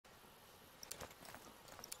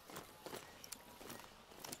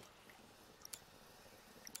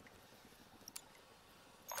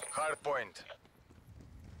hard point.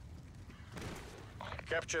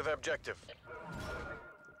 Capture the objective.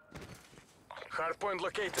 Hard point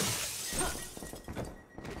located.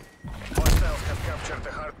 Hostiles have captured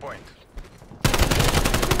the hard point.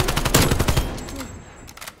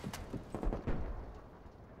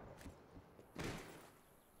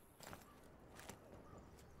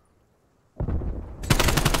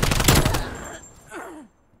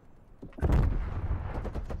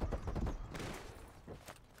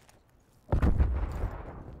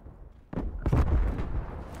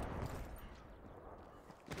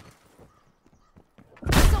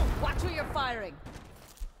 Watch where you're firing.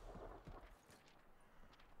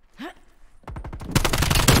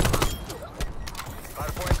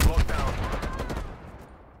 Hardpoint locked down.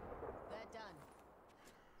 They're done.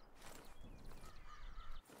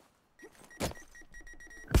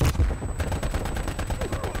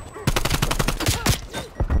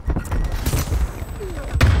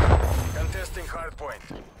 Contesting hardpoint.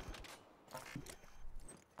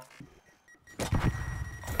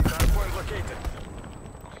 Hardpoint located.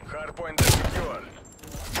 Hardpoint is secure.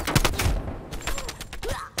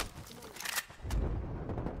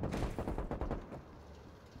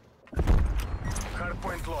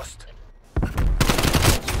 Hardpoint lost.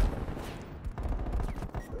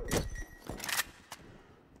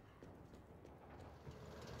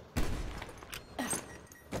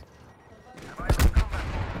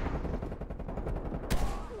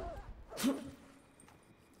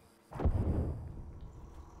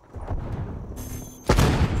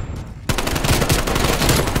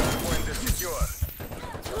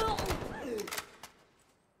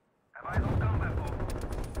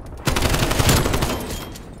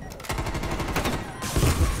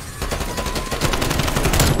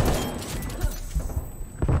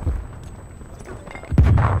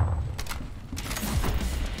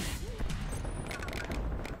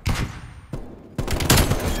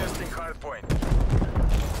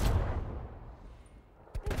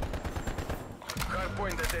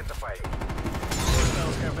 Hardpoint identified.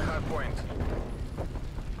 Hostiles have the hardpoint.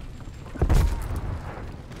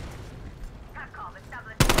 TACOM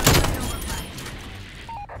established.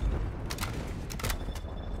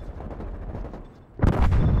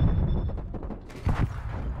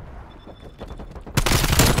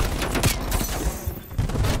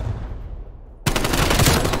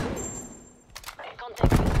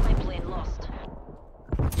 Contact with my plane lost.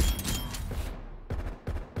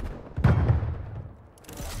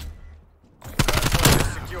 Hardpoint is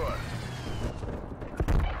secure.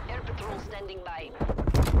 Air patrol standing by.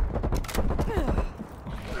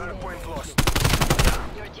 Hardpoint lost.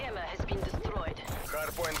 Your jammer has been destroyed.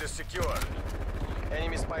 Hardpoint is secure.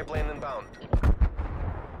 Enemy spy plane inbound.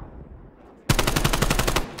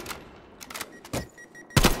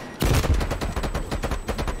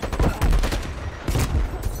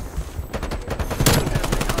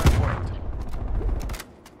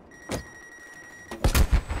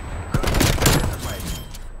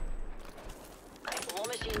 War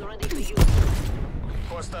machine ready for you.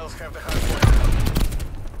 Hostiles have the hardpoint.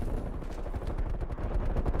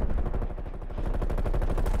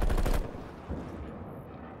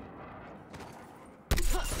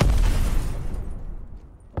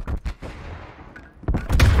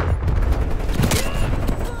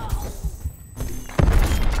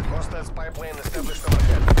 Hostile spy plane established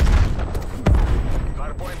overhead.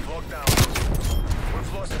 Hardpoint locked down.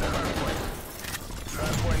 We've lost the hardpoint.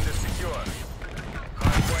 Hardpoint is secure.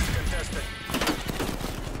 Hardpoint contested.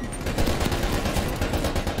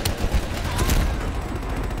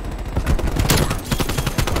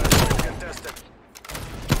 Hardpoint contested.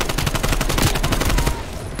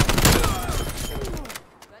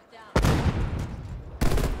 Got down.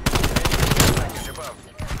 Package above.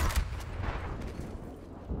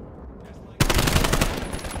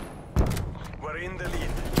 We're in the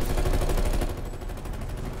lead.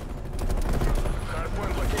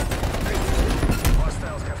 Hardpoint located.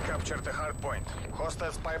 Hostiles have captured the hardpoint.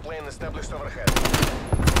 Hostile spy plane established overhead.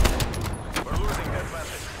 We're losing the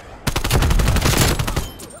advantage.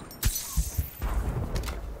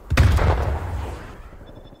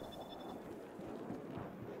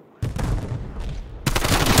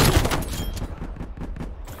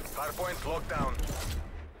 Hardpoint locked down.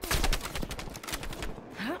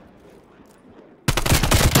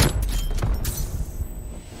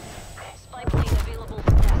 Spy plane available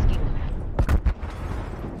for tasking.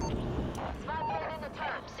 Spy plane in the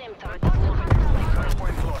turret. Same turret is loaded.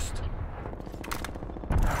 Hardpoint lost.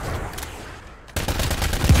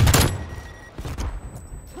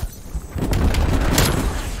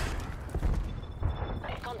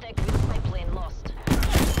 Contact with spy plane lost.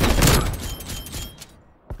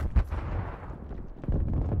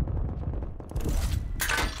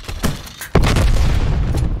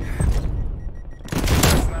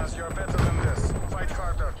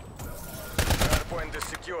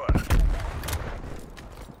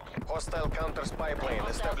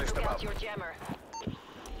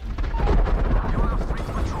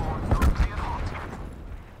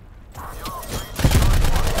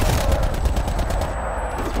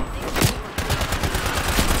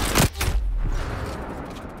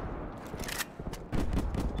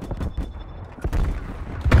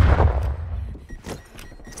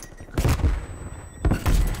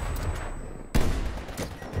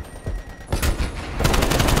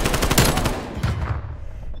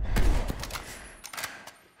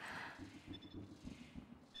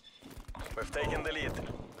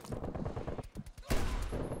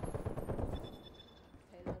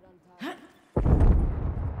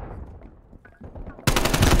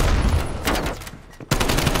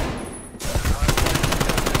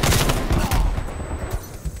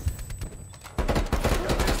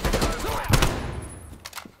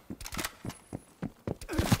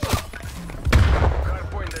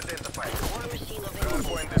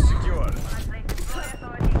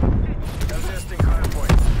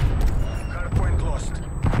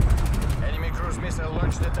 Missile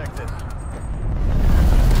launch detected.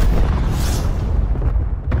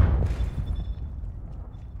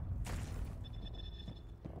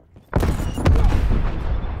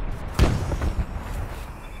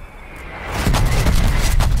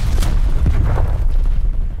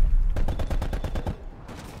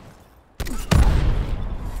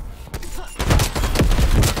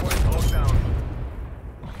 Point locked down.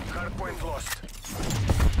 Hardpoint lost.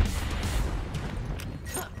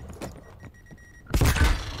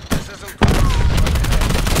 This isn't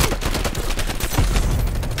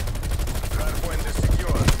hardpoint is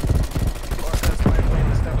secure. Hostile spy plane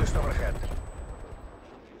established overhead.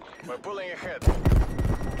 We're pulling ahead.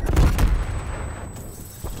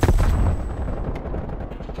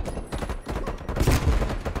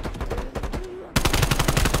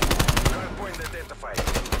 Hardpoint identified.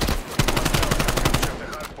 Hostile captured the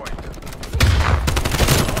hardpoint.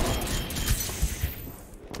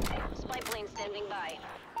 Spy plane standing by.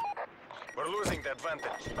 We're losing the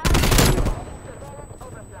advantage. Surveillance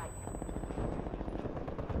overflight.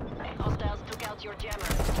 Hostiles took out your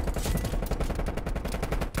jammer.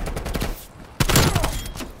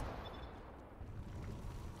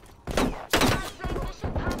 Plane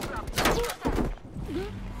mission bankrupt.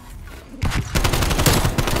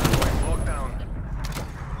 Point locked down.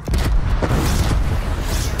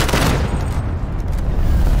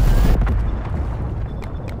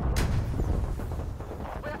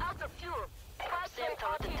 We're out of fuel. Sam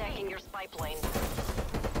thought attacking your spy plane.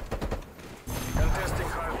 Contesting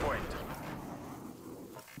hardpoint.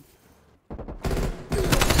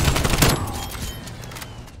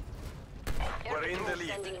 Air We're in patrol the lead.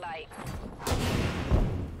 standing by.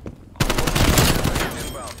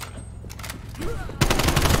 Inbound.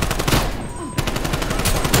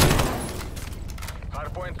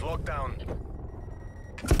 Hardpoint locked down.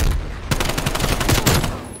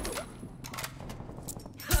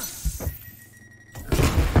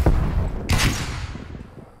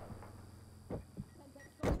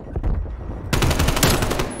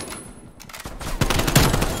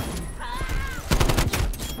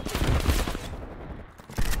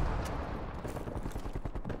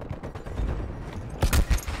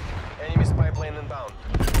 Enemy spy plane inbound.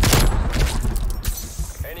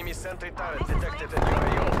 Enemy sentry turret detected in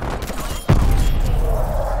rYu.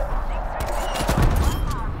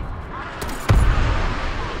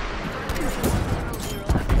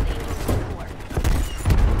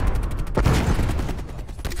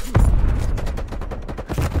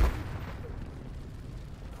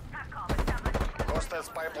 TACOM established. Hostile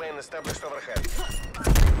spy plane established overhead.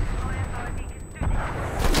 Authority is studio.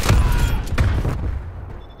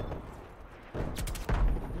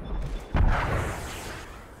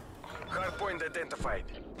 Hardpoint identified.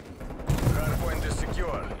 Hardpoint is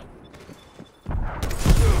secure.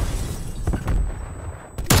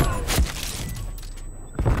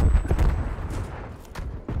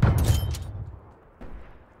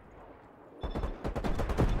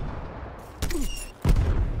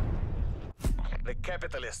 The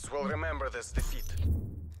capitalists will remember this defeat.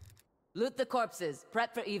 Loot the corpses.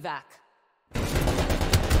 Prep for evac.